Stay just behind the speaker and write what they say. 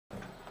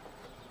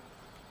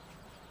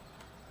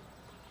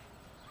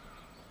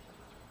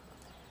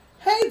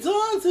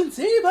Dons and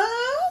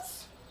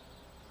Divas.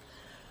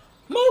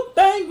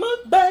 Mukbang,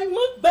 mukbang,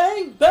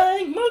 mukbang,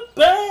 bang,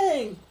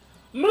 mukbang.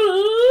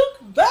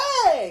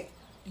 Mukbang.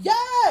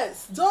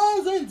 Yes,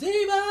 Dons and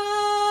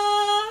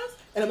Divas.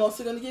 And I'm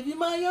also going to give you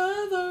my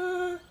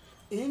other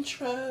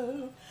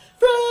intro.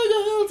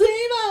 Frugal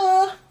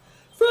Diva.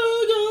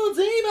 Frugal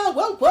Diva.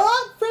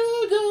 What?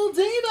 Frugal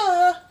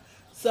Diva.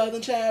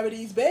 Southern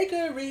Charities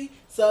Bakery.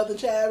 Southern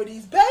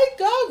Charities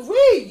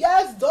Bakery.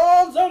 Yes,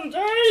 Dons and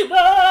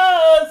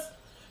Divas.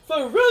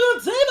 Frugal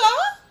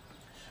Diva.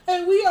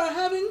 And we are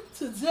having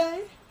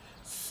today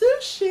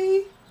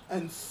sushi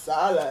and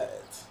salad.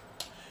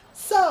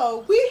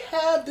 So we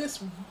have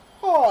this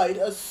wide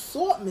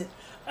assortment,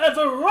 a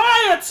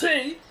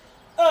variety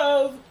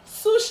of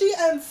sushi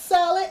and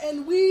salad,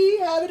 and we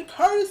have it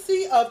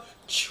courtesy of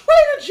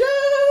Trader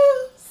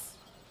Joe's.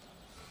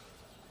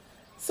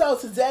 So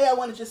today I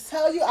want to just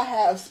tell you I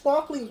have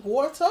sparkling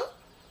water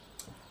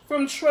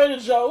from Trader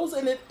Joe's,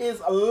 and it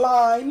is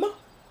lime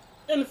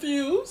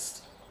infused.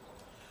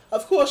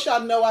 Of course,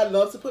 y'all know I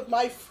love to put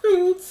my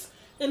fruits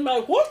in my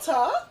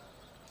water.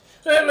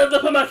 I love to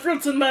put my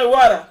fruits in my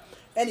water.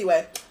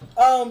 Anyway,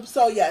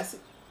 so yes,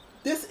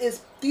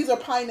 these are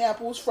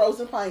pineapples,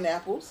 frozen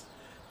pineapples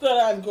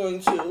that I'm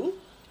going to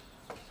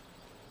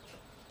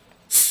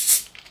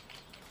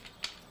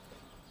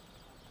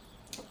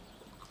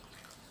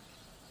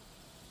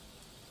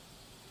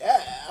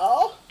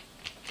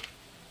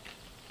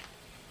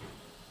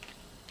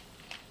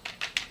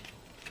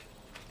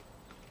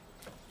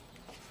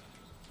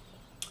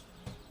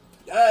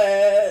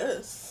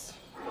Yes.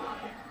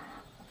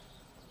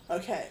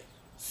 Okay.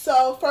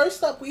 So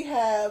first up we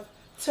have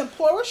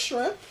tempura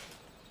shrimp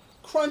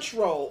crunch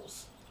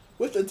rolls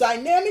with a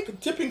dynamic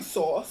dipping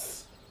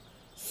sauce,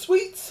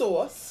 sweet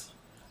sauce,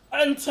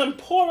 and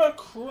tempura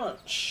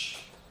crunch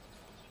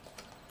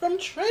from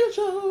Trader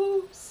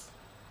Joe's.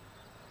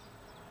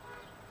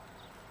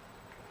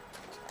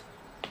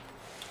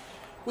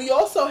 We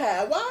also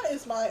have, oh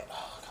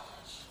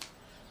gosh,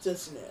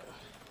 just new.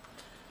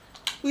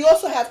 We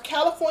also have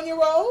California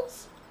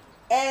rolls,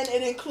 and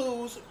it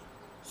includes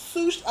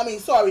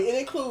it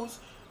includes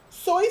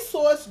soy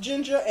sauce,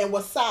 ginger, and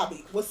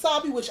wasabi.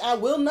 Wasabi, which I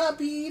will not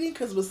be eating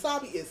because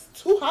wasabi is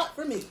too hot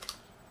for me.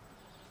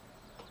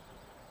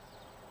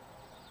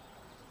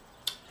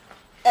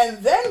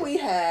 And then we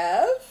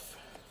have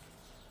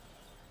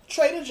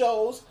Trader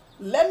Joe's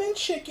lemon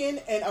chicken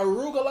and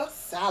arugula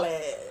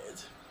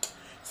salad.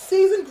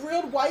 Seasoned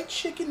grilled white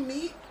chicken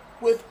meat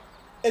with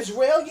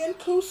Israeli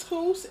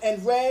couscous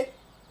and red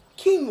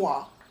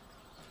quinoa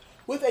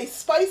with a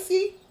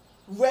spicy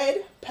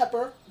red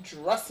pepper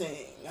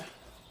dressing.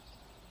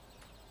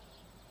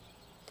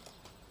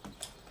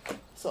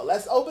 So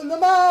let's open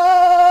them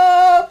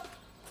up.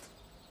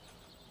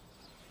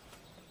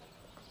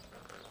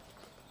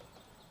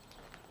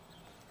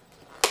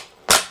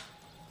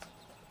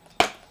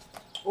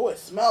 Oh, it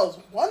smells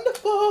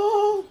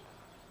wonderful.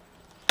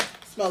 It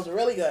smells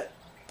really good.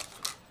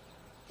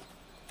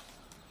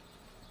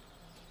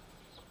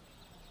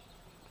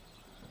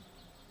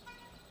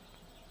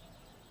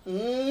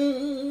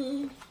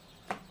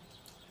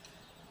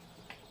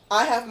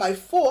 I have my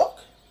fork,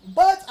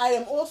 but I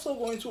am also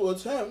going to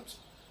attempt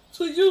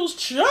to use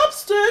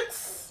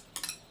chopsticks.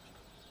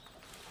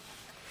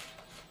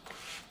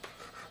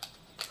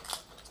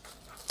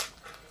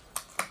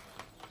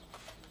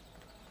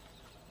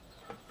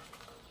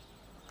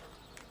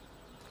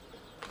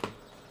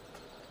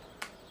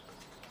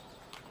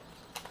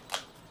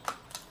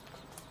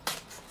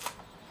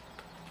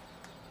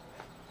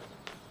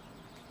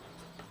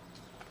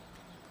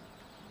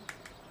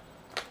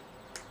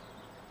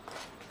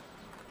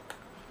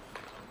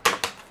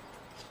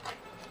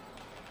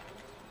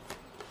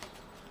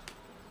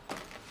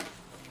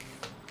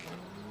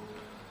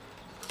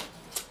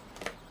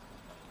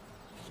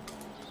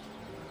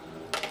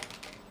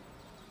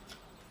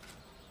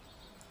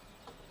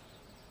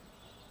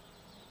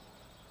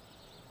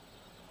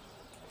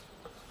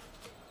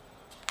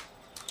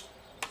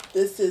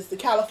 This is the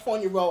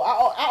California roll.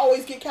 I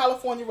always get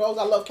California rolls.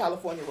 I love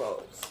California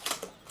rolls.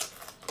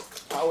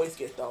 I always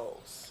get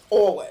those.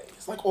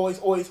 Always. Like always,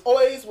 always,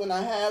 always. When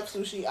I have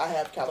sushi, I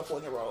have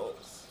California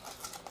rolls.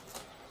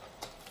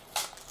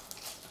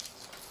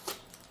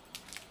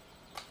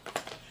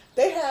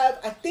 They have,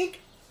 I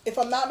think, if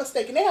I'm not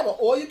mistaken, they have an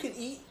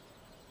all-you-can-eat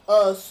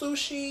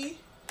sushi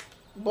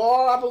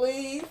bar, I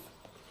believe,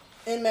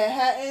 in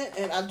Manhattan.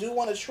 And I do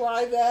want to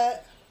try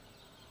that.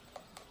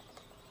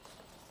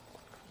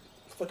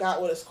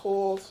 Forgot what it's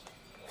called.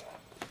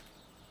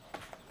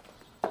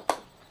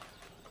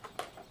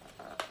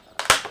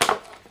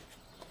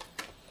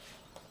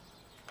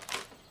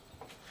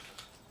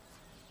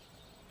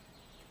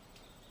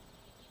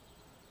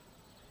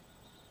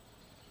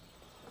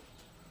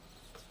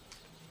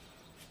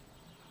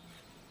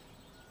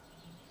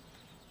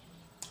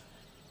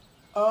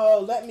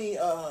 Oh, let me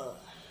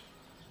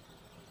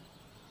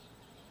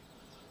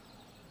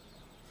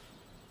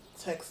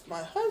text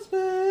my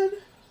husband.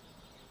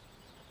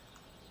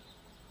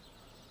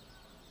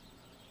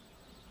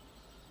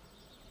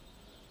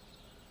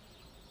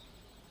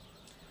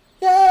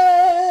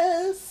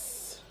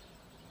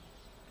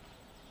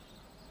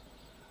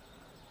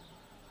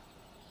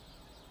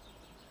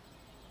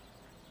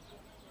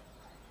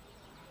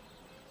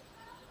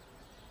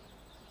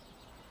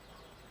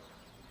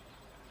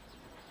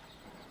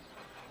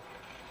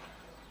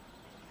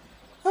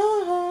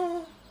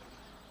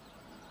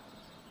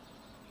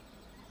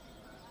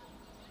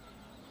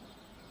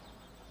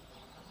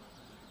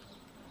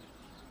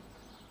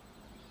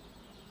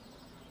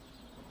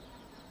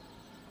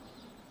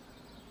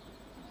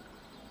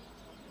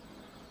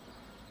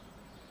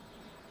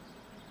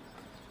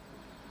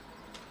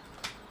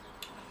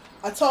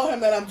 I told him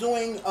that I'm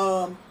doing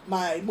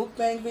my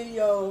mukbang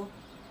video,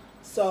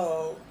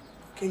 so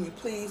can you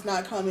please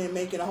not come in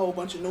making a whole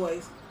bunch of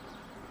noise?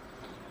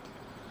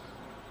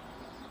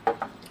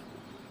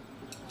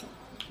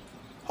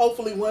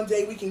 Hopefully one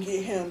day we can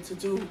get him to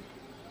do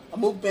a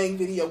mukbang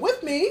video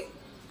with me.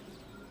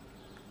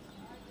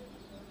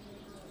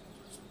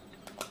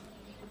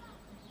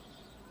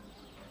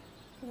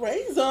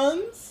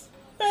 Raisins.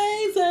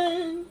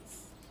 Raisins.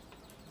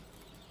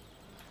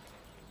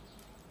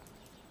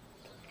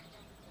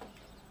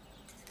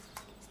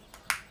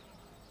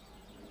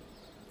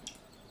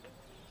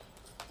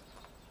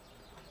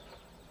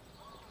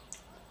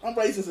 Them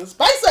raisins are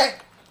spicy.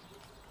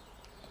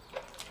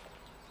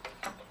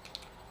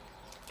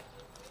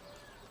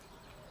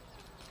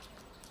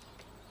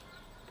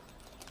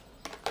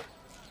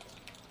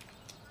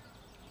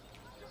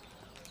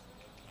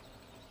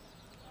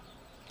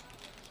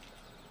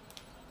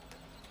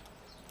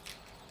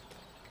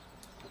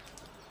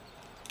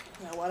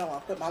 Now what, I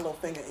want to put my little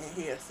finger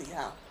in here, see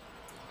how.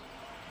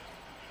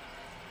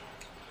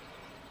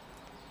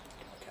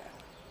 Okay.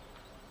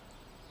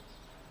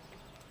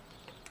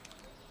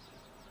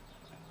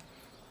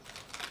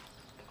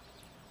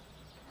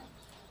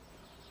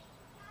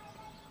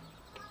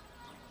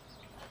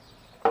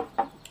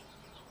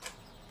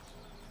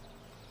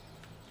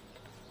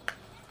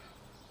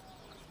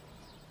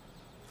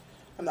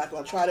 I'm not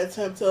going to try to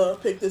attempt to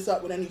pick this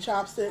up with any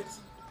chopsticks.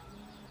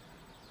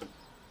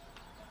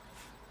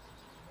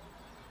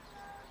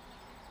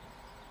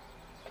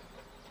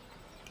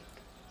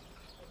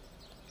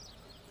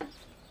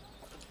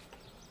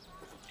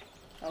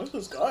 Oh, this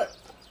was good.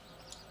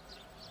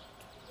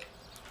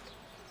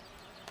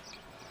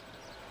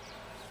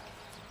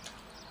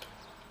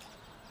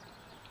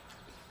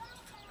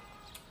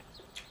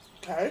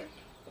 Okay.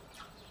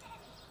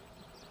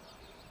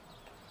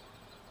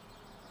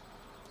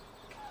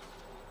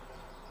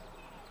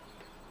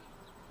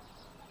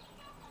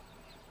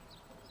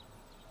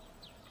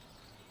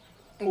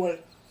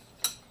 Wait.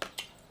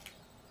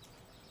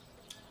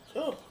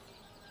 Oh.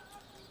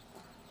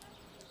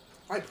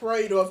 I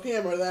prayed off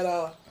camera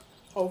that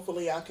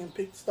hopefully I can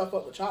pick stuff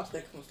up with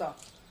chopsticks and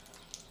stuff.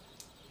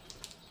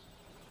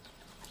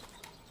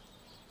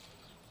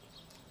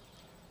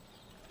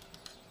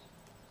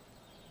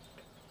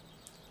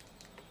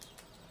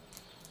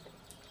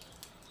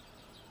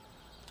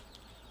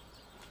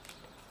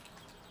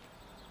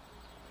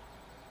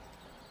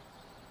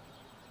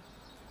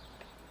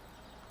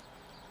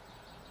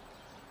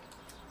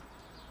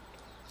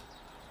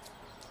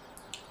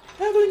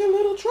 Having a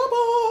little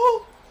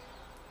trouble.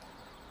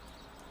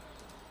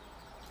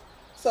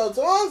 So,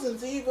 Dawns and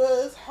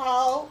Divas,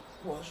 how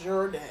was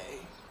your day?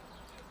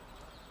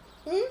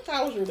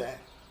 How was your day?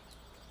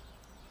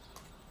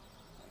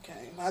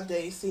 Okay, my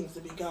day seems to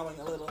be going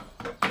a little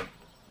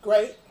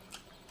great.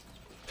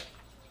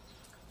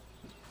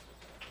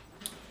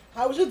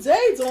 How was your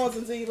day, Dawns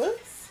and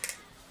Divas?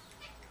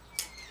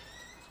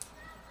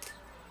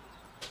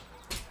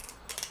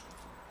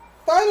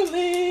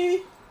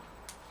 Finally!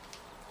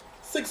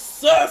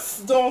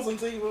 Success, Dawns and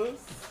Divas.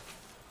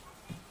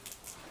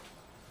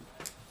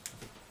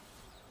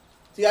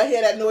 Do y'all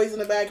hear that noise in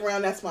the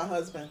background? That's my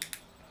husband.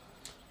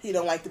 He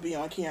don't like to be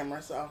on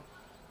camera, so.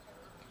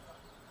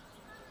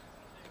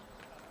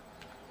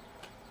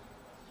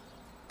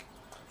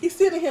 He's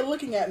sitting here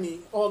looking at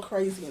me all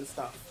crazy and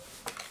stuff.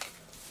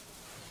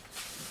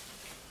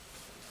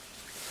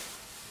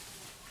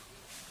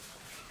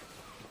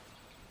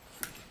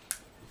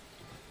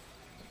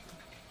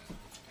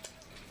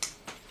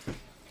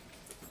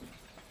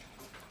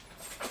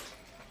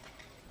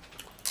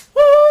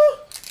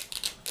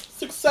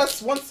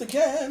 Success once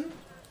again.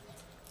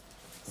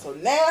 So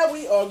now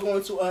we are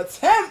going to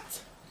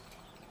attempt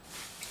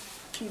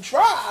to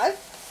try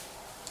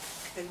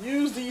and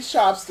use these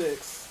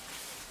chopsticks.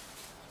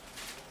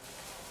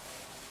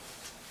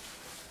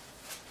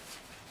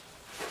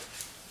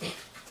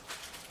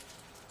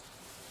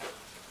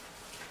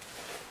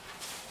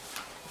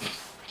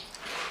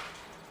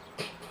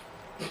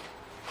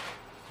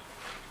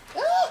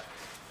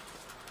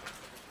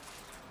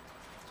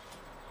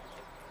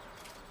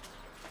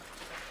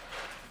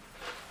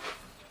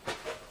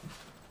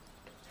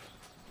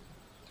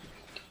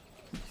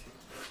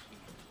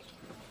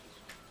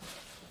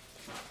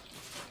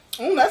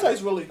 That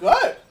tastes really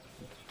good.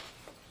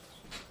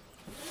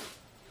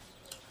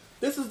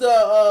 This is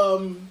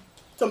the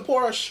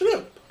tempura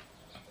shrimp.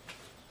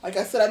 Like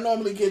I said, I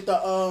normally get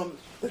the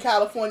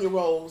California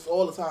rolls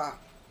all the time,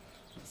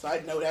 so I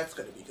know that's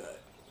gonna be good.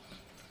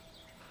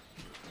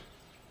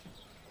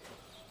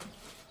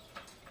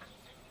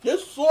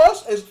 This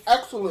sauce is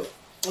excellent.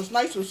 It's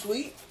nice and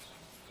sweet.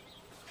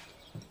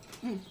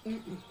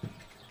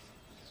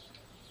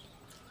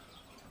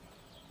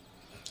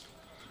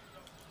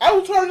 I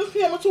will turn this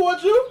camera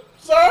towards you,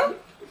 sir.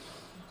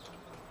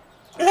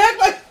 And act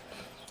like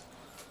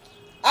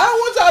I don't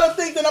want y'all to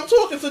think that I'm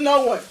talking to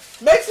no one.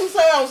 Make some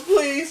sounds,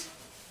 please.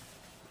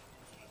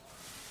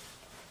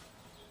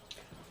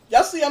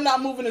 Y'all see I'm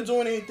not moving and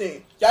doing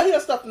anything. Y'all hear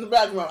stuff in the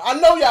background. I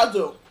know y'all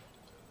do.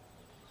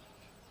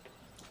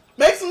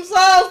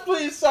 Yes,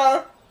 please,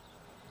 sir.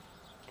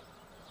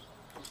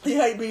 He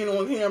hate being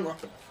on camera.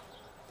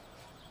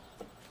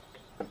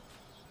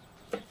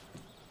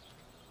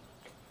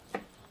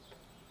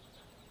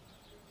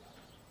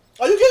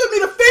 Are you giving me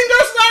the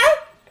finger, sir?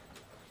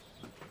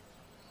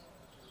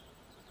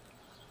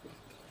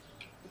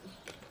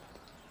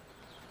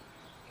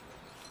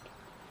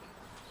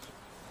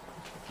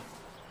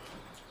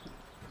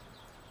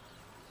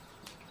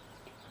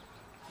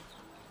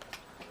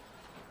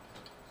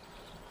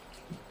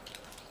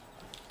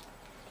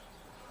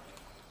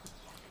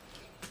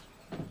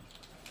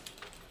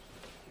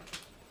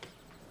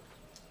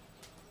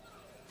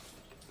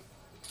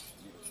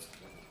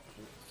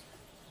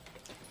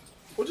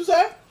 What you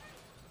say?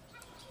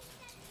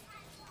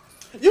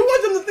 You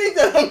want them to think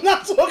that I'm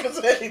not talking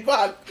to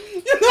anybody.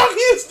 You know I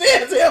can't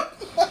stand him.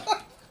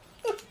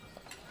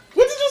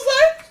 What did you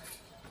say?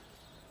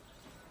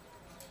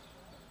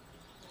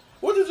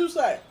 What did you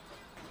say?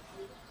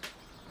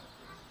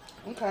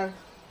 Okay.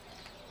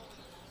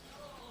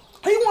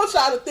 He wants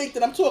y'all to think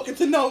that I'm talking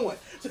to no one.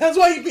 So that's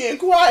why he being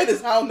quiet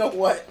as I don't know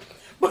what.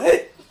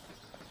 But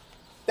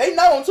they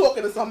know I'm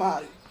talking to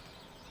somebody.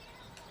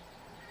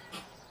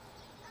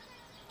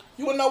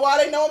 You wanna know why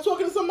they know I'm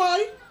talking to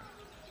somebody?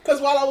 Because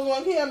while I was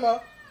on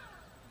camera,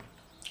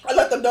 I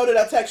let them know that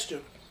I text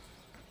you.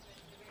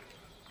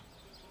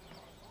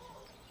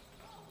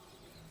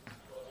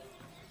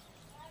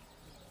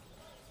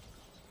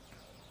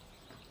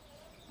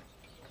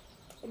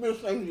 Be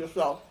ashamed of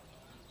yourself.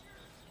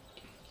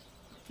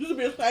 You should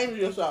be ashamed of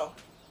yourself.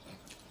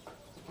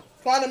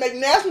 Trying to make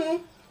national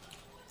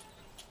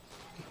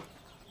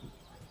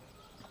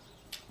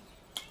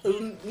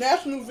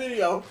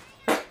video.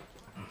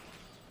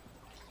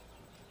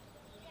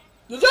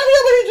 Did y'all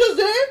hear what he just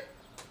did?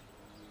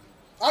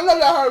 I know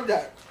y'all heard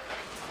that.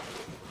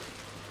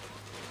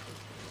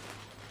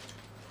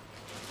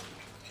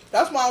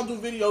 That's why I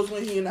don't do videos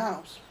when he in the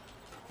house.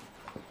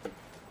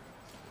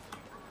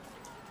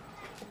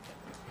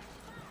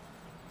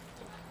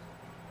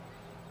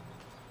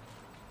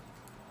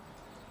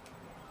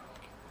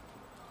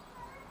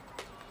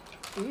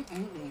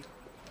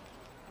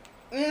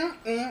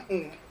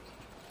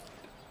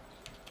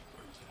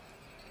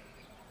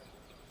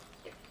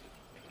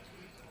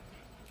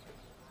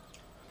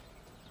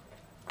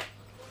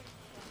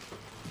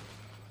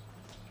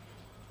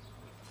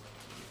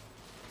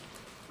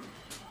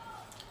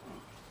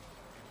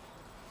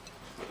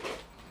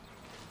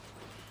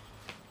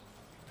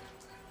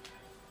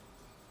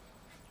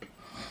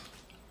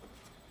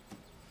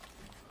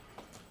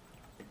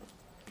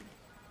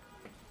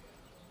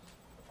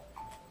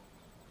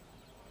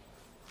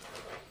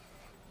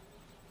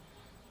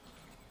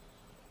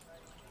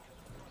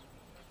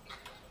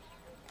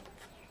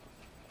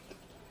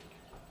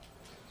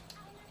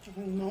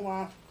 I don't know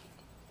why.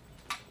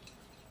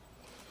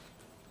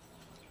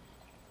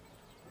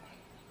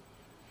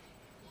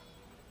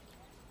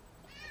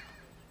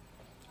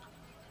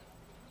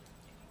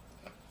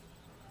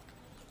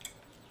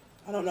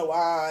 I don't know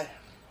why.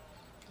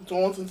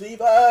 Doing some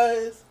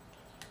Divas.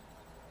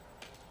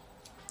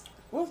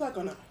 What was I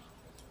gonna? I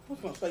was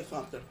gonna say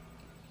something.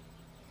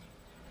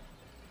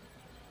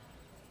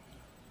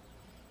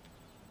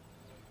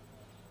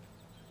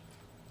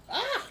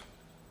 Ah!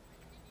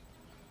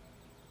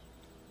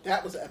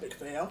 That was an epic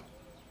fail.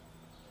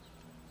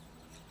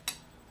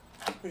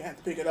 We had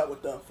to pick it up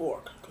with the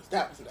fork because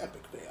that was an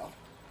epic fail.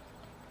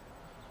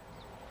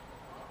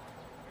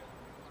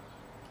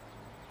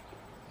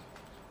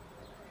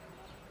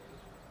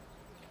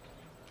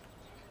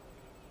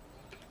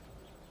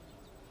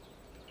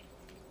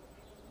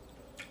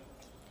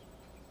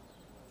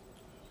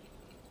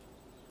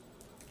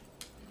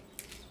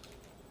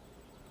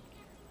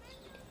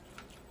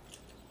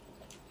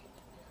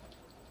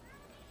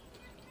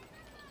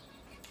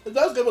 It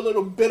does give a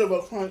little bit of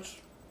a crunch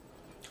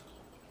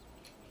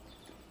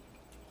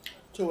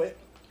to it.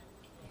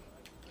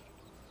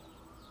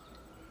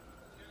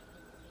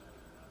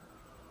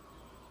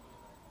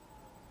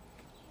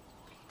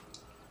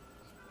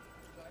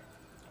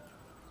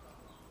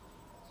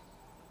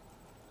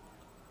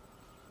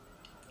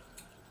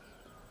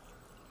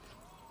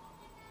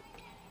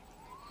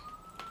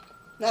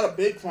 Not a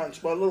big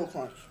crunch, but a little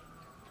crunch.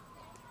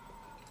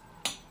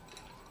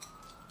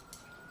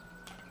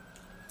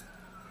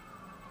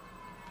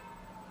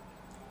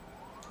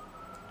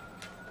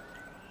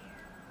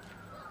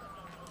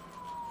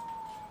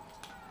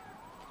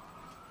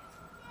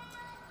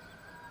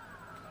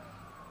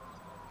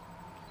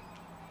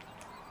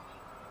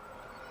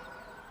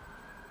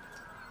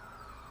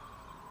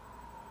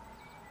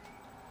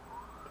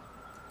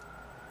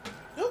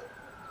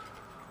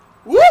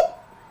 Whoop!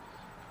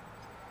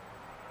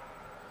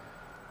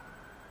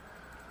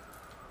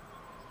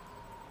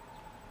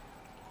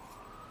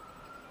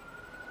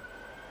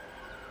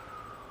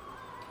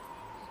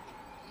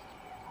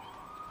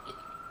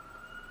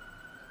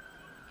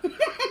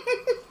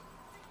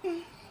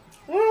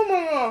 Oh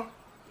my god.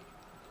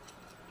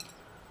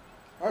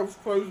 That was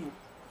crazy.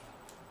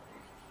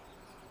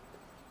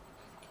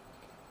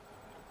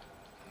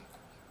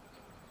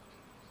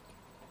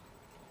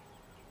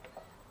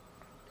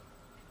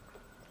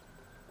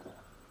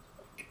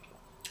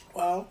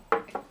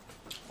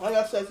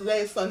 like I said,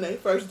 today is Sunday,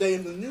 first day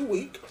of the new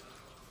week.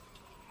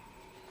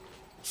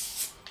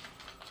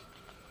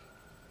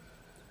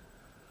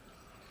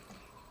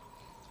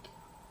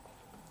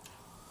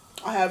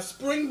 I have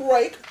spring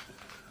break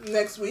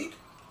next week,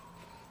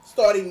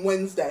 starting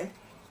Wednesday.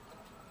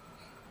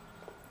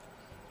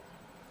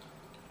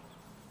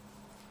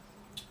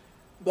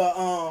 The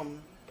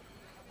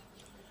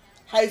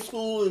high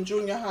school and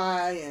junior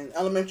high and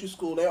elementary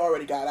school, they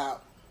already got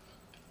out.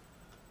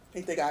 I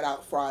think they got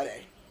out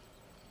Friday.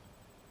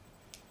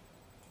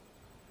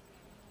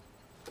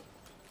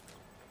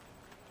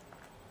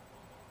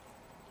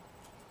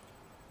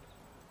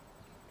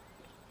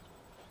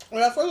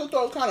 When I first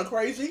thought it was kind of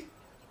crazy.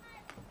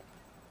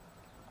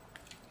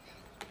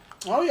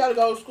 Oh, you got to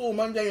go to school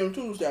Monday and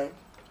Tuesday,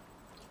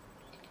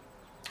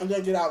 and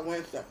then get out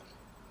Wednesday.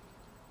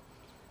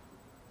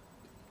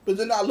 But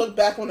then I looked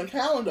back on the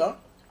calendar,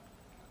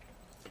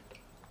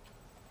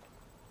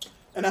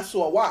 and I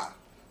saw why.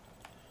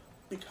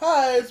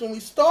 Because when we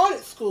started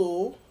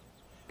school,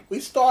 we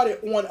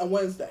started on a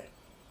Wednesday.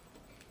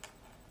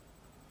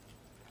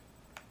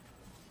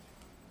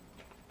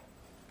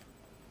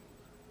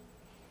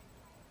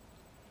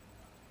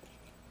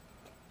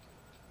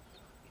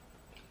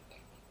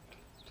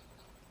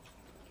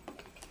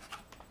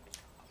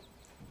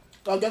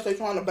 So I guess they're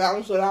trying to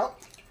balance it out.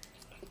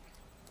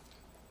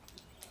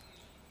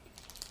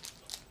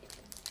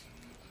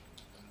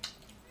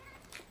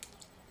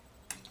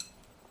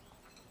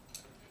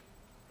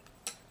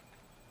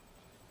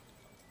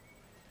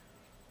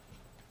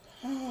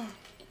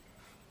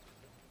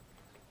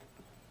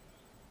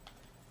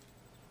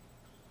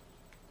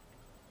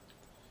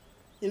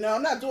 You know,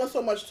 I'm not doing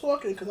so much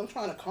talking because I'm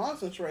trying to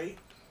concentrate.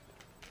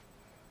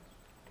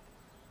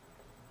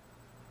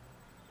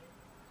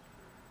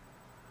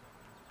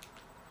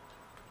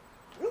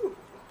 Ooh.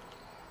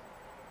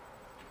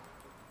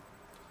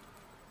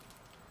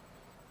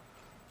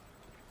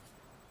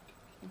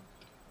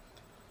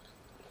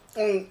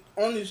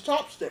 On these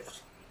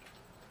chopsticks.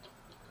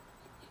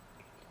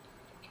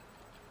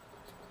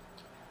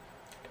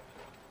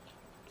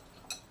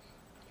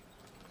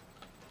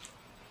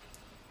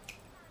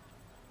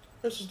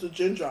 This is the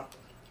ginger.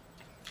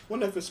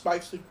 Wonder if it's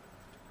spicy.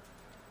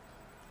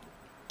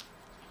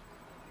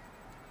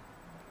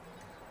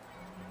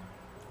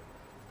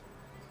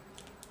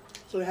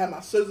 So they have my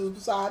scissors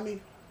beside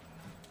me.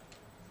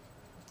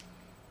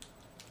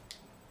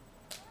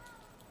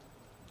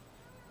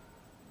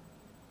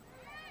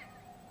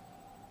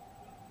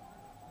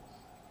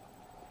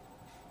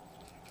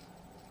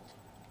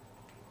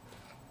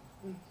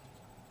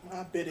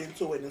 I bit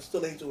into it and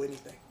still ain't do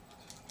anything.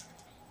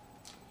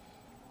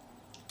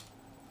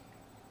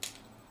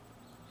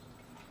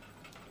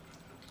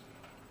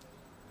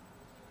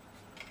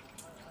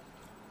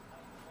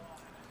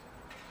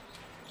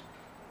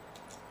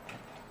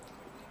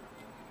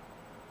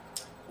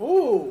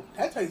 Ooh,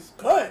 that tastes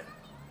good.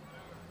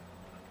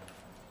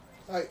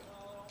 Like,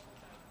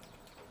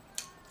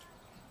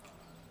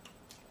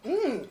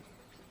 oh,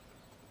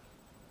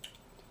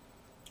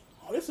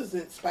 this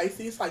isn't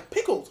spicy. It's like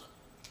pickled.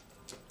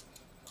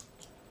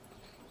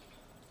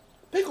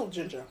 Pickled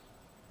ginger.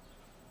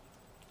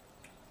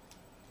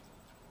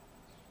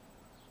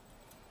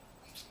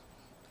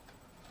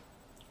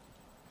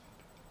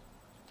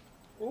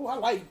 Ooh, I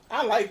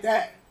like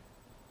that.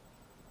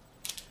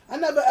 I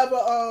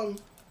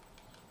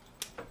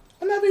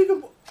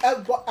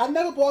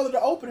never bothered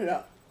to open it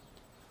up.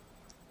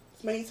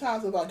 As many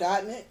times have I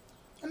gotten it.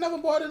 I never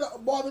bothered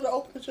to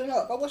open it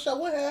up. I wish I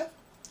would have.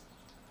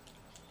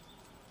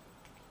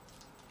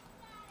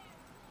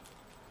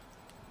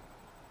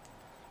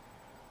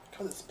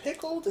 Because it's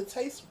pickled, it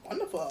tastes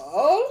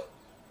wonderful.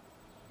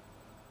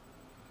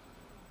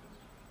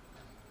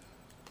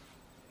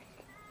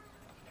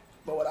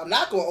 But what I'm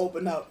not going to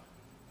open up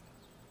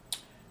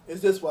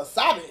is this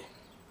wasabi.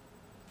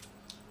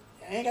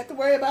 I ain't got to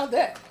worry about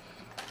that.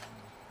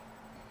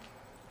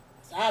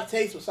 I've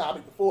tasted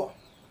wasabi before.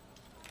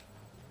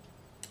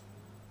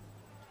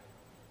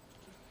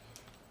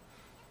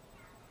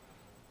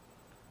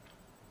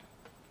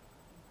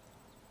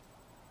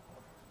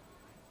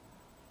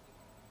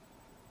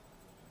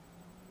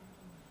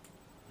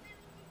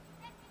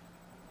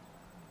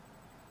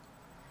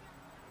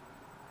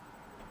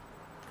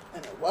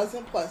 And it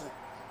wasn't pleasant.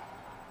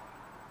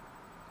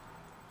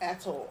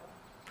 At all.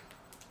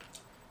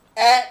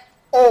 At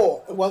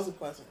all. It wasn't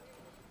pleasant.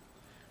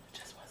 It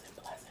just wasn't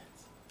pleasant.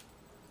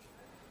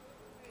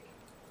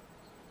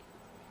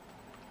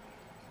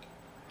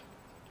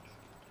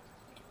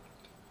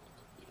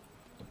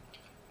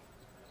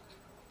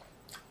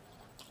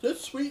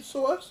 This sweet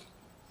sauce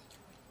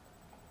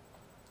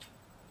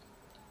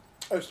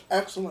is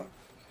excellent.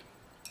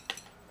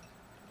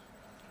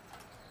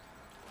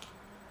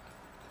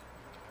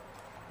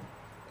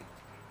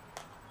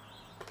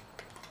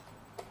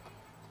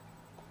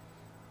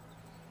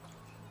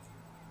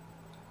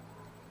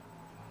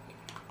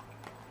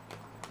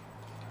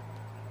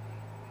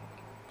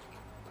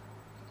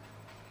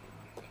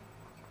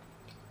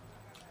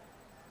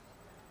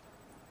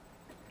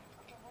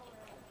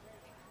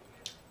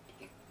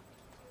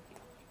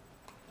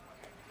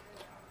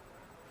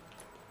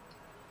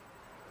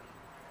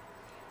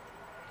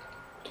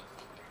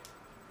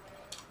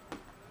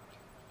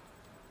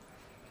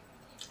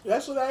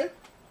 Yesterday,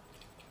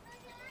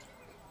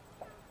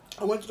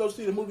 I went to go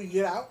see the movie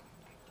Get Out.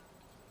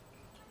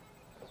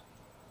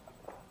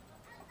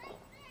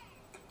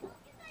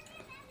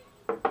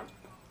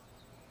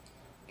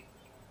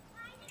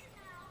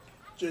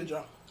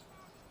 Ginger.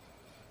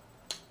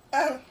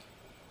 And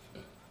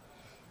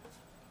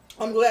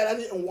I'm glad I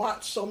didn't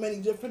watch so many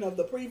different of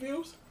the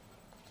previews.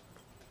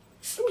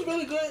 It was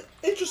really good,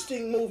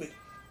 interesting movie.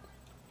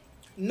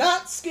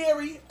 Not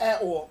scary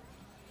at all.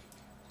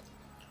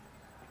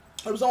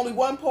 There was only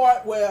one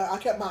part where I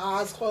kept my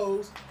eyes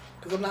closed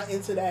because I'm not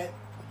into that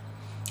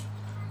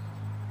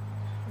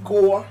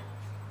gore.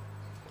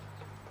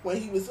 When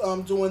he was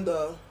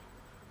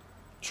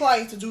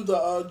trying to do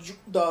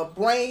the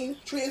brain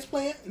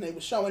transplant, and they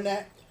were showing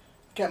that.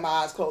 I kept my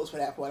eyes closed for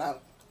that part.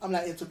 I'm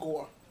not into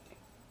gore.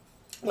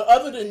 But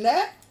other than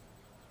that,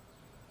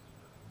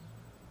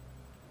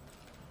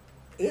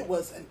 it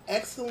was an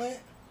excellent.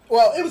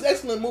 Well, it was an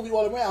excellent movie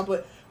all around.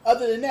 But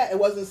other than that, it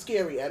wasn't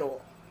scary at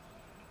all.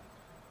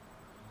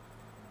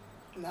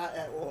 Not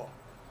at all.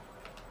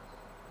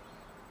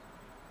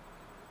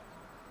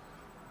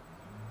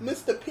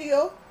 Mr.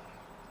 Peel,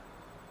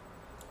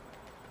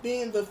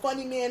 being the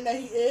funny man that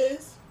he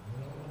is,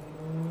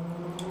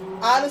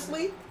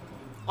 honestly,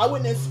 I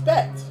wouldn't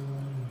expect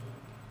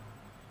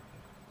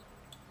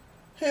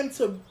him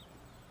to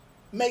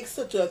make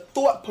such a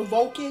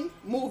thought-provoking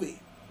movie.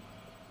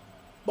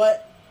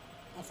 But,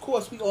 of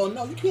course, we all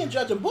know you can't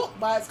judge a book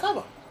by its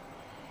cover.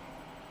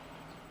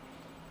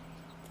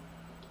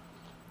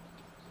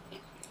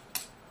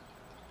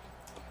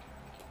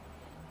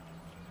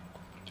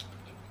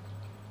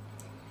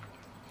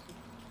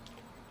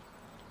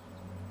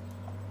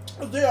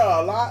 There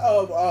are a lot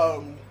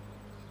of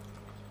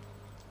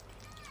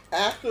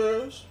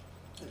actors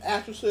and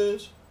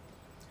actresses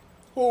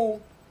who,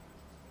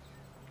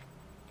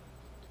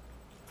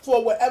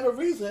 for whatever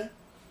reason,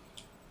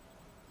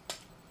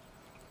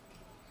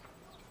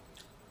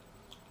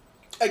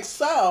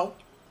 excel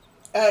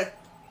at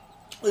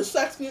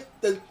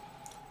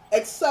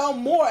excel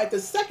more at the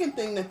second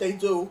thing that they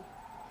do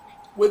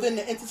within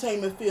the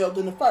entertainment field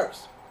than the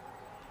first,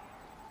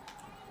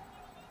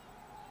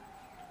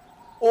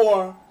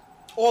 or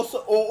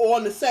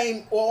on the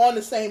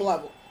same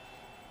level.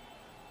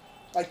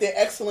 Like they're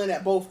excellent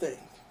at both things.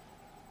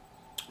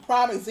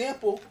 Prime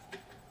example,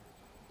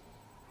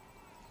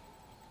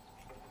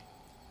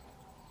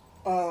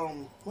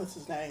 what's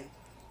his name?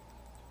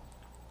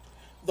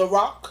 The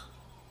Rock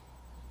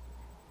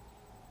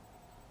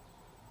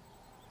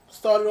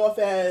started off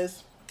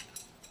as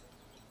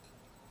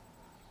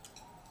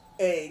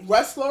a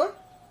wrestler,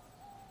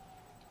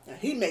 and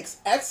he makes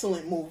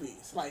excellent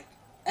movies, like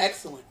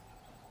excellent.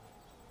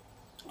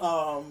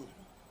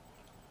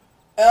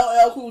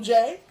 LL Cool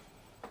J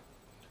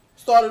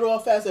started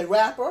off as a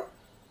rapper,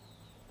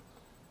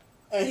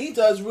 and he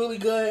does really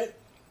good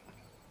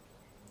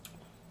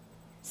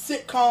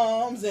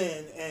sitcoms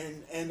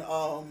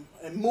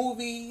and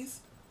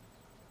movies.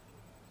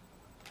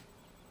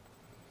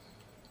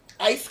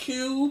 Ice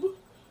Cube.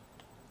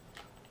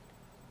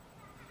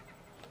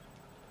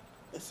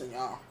 Listen,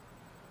 y'all.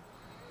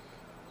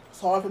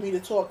 It's hard for me to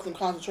talk because I'm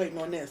concentrating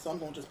on this, so I'm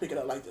going to just pick it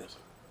up like this.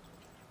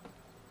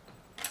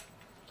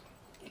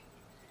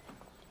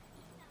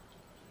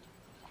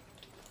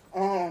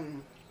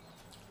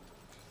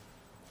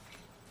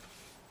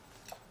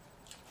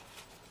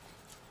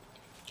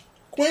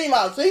 Queen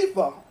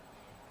Latifah.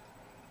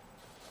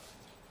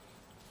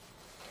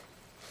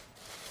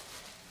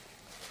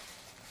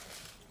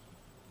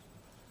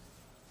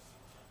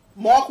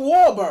 Mark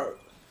Wahlberg.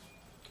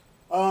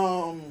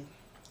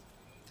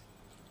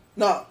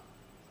 No.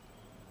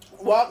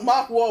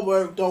 Mark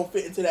Wahlberg don't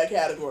fit into that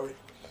category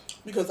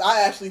because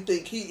I actually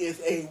think he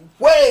is a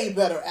way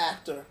better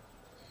actor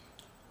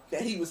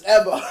than he was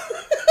ever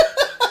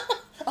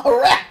a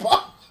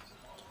rapper.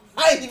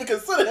 I didn't even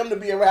consider him to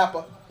be a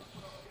rapper.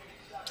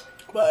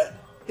 But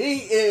he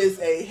is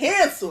a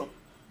handsome,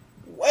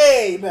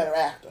 way better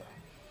actor.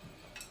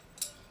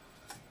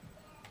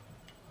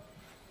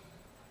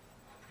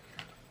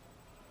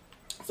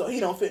 So he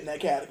don't fit in that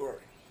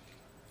category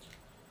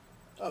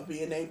of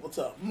being able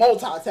to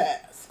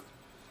multitask.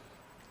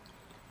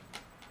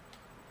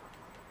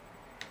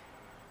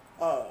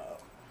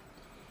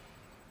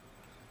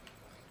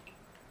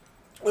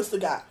 What's the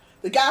guy?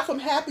 The guy from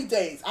Happy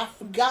Days. I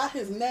forgot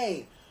his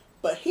name.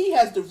 But he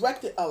has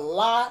directed a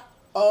lot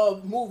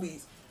of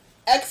movies.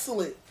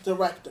 Excellent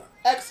director.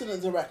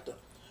 Excellent director.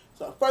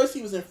 So first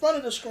he was in front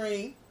of the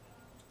screen.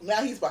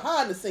 Now he's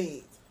behind the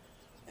scenes.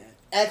 And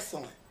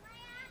excellent.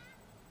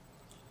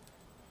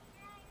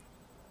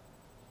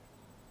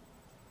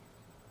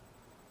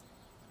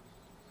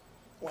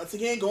 Once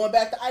again, going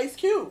back to Ice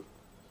Cube.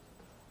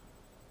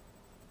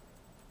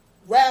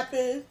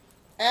 Rapping,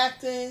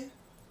 acting.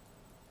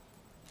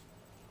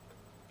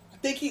 I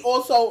think he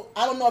also,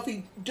 I don't know if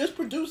he just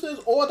produces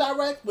or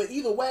directs, but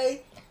either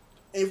way,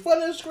 in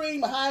front of the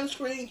screen, behind the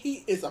screen,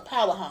 he is a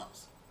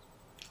powerhouse.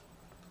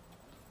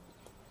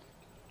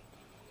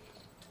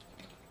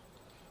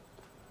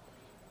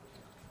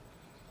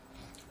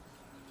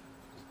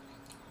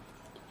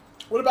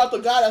 What about the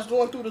guy that's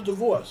going through the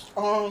divorce?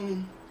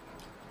 The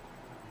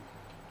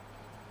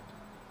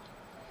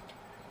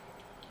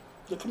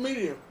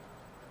comedian.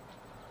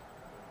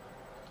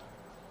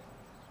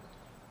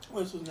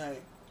 What's his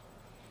name?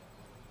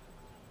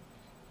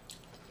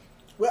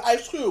 With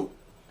Ice Cube.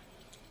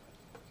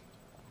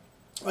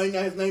 Right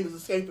now his name is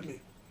escaping me.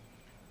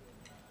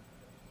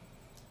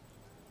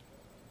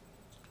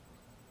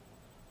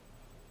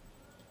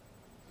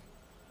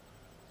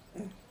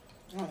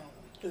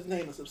 His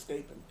name is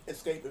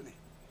escaping me.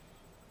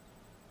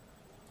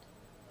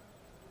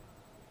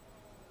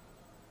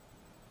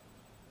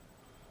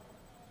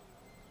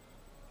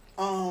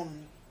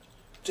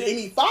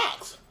 Jamie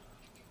Foxx.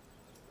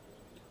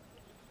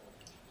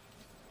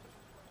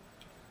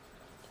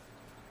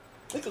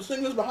 He could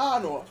sing his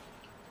behind off.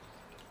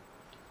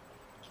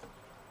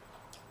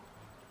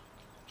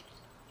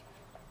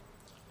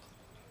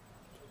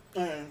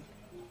 And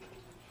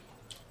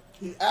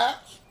he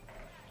acts.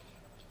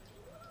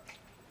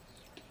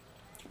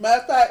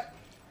 Matter of fact,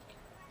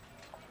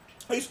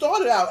 he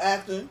started out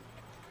acting,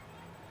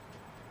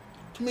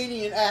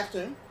 comedian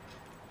acting,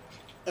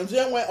 and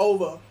then went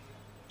over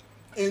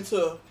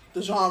into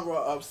the genre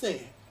of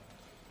singing.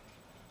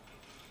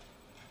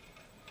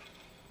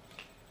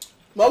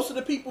 Most of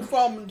the people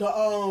from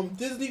the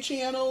Disney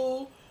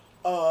Channel,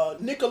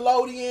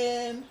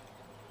 Nickelodeon,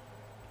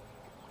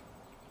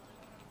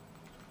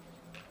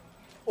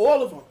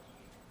 all of them.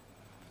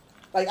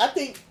 Like, I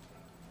think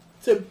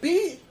to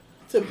be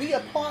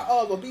a part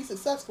of or be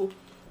successful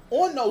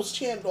on those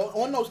channels,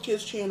 on those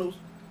kids' channels,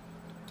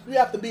 you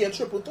have to be a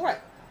triple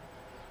threat,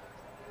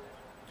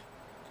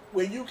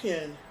 where you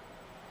can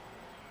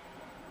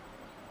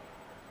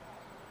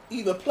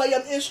either play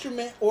an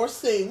instrument or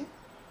sing,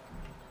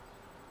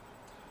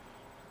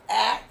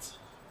 act,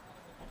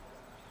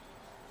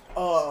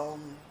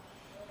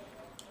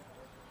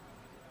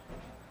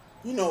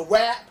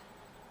 rap.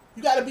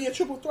 You got to be a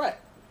triple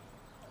threat.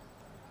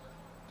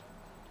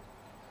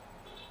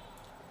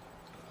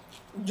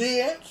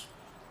 Dance.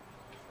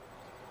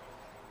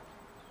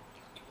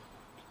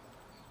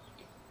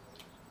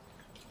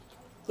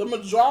 The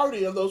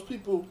majority of those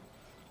people,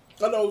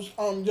 of those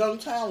young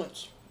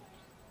talents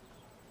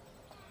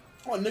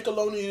on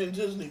Nickelodeon and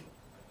Disney,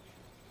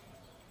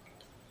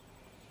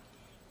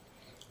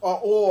 are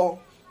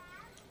all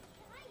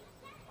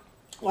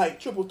like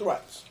triple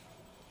threats.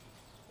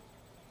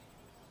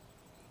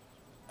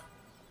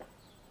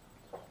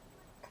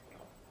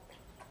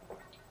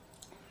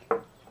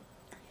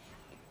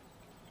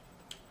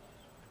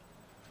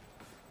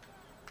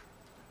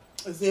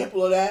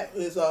 Example of that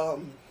is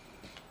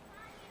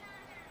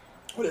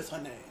what is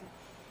her name?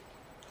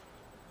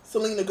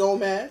 Selena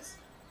Gomez.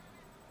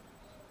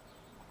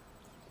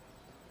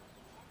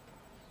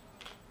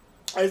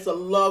 I used to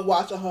love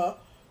watching her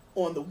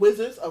on The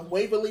Wizards of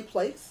Waverly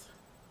Place.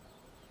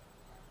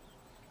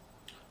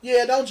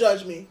 Yeah, don't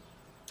judge me.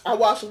 I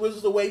watched The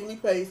Wizards of Waverly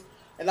Place,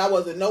 and I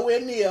wasn't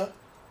nowhere near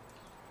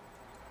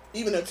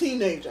even a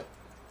teenager.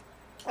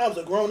 I was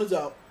a grown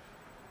adult.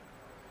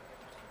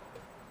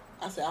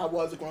 I said I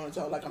was a grown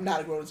adult, like I'm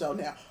not a grown adult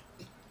now.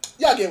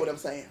 Y'all get what I'm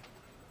saying.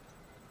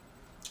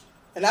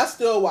 And I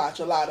still watch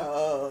a lot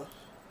of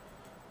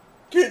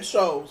kid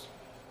shows.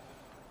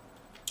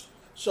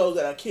 Shows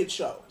that are kid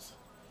shows.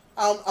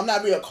 I'm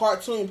not really a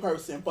cartoon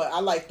person, but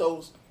I like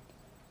those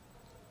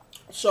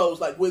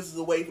shows like Wizards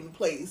of Waverly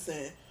Place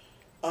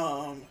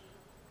and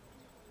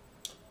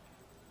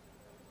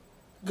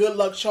Good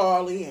Luck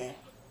Charlie and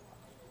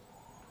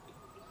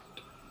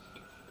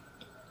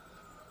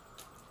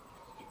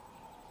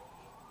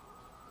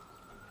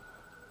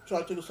try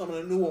to think of some of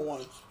the newer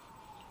ones.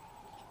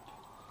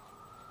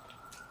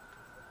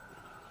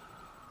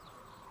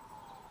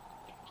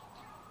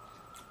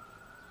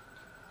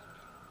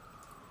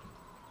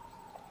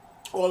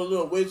 All the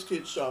little Wiz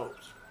Kid shows.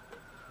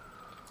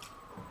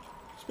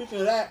 Speaking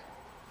of that,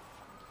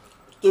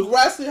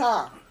 Degrassi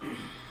High.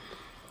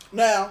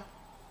 Now,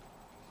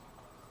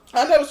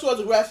 I never saw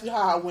Degrassi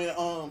High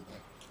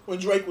when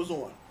Drake was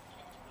on.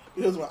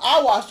 Because when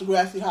I watched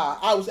Degrassi High,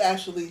 I was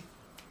actually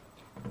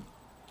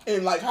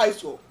in like high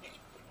school.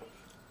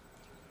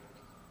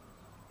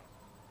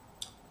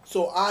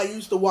 So I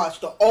used to watch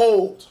the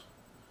old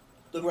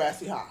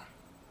Degrassi High.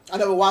 I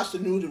never watched the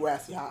new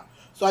Degrassi High.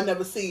 So I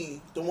never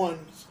seen the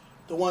ones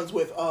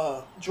with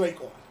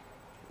Drake on.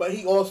 But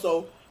he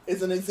also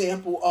is an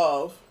example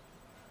of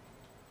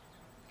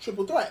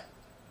triple threat.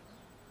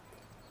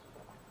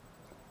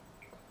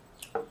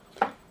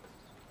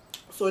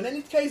 So in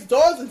any case,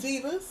 Dogs and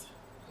Divas,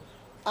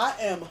 I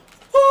am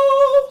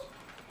full.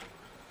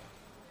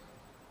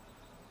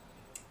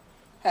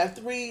 Have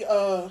 3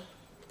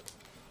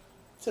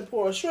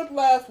 tempura shrimp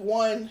left,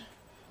 1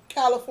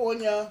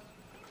 California,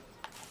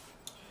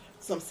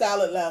 some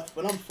salad left,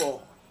 but I'm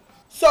full.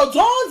 So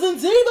Dawns and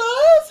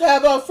Divas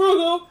have a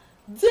Frugal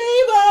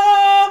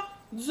Diva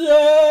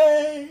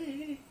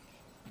Day.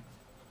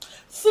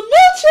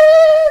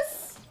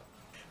 Submissions!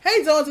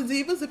 Hey Dolls and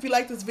Divas, if you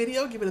like this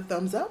video, give it a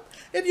thumbs up.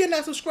 If you're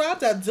not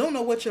subscribed, I don't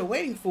know what you're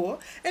waiting for.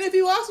 And if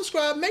you are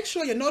subscribed, make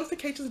sure your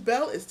notifications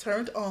bell is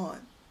turned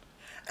on.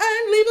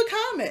 And leave a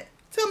comment.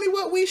 Tell me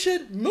what we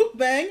should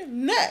mukbang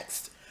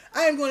next.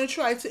 I am going to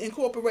try to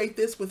incorporate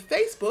this with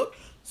Facebook.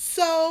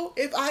 So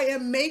if I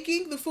am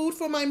making the food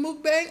for my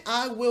mukbang,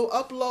 I will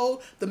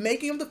upload the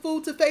making of the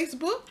food to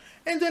Facebook.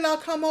 And then I'll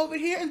come over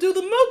here and do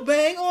the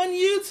mukbang on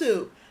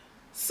YouTube.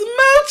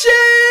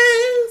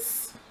 Smooches!